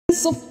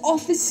of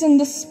office and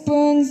the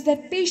spurns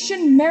that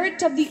patient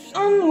merit of the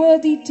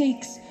unworthy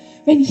takes,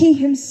 when he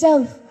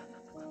himself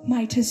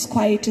might his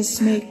quietus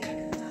make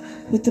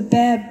with the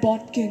bare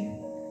bodkin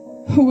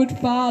who would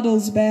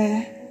fardels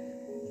bear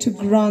to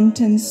grunt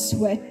and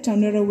sweat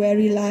under a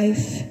weary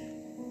life,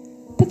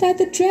 but that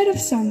the dread of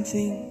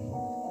something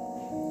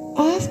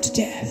after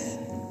death,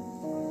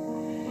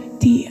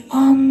 the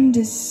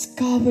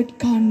undiscovered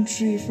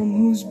country from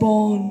whose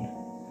bourne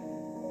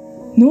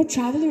no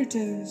traveller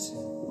returns,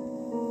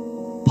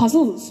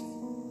 puzzles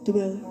the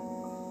will,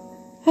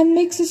 and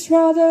makes us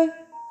rather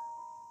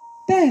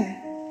bear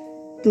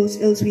those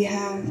ills we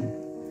have,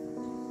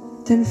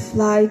 than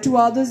fly to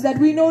others that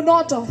we know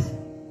not of.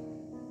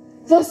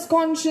 Thus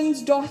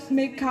conscience doth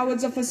make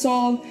cowards of us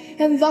all,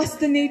 and thus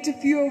the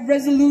native view of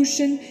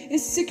resolution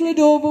is sicklied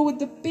over with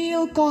the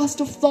pale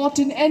cast of thought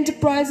in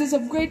enterprises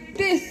of great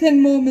pith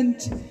and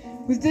moment.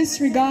 With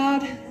this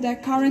regard, their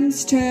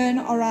currents turn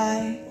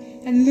awry,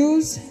 and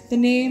lose the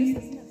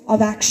name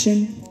of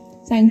action.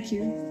 Thank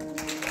you.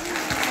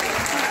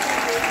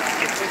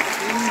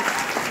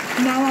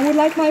 Now I would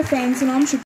like my friends, and I'm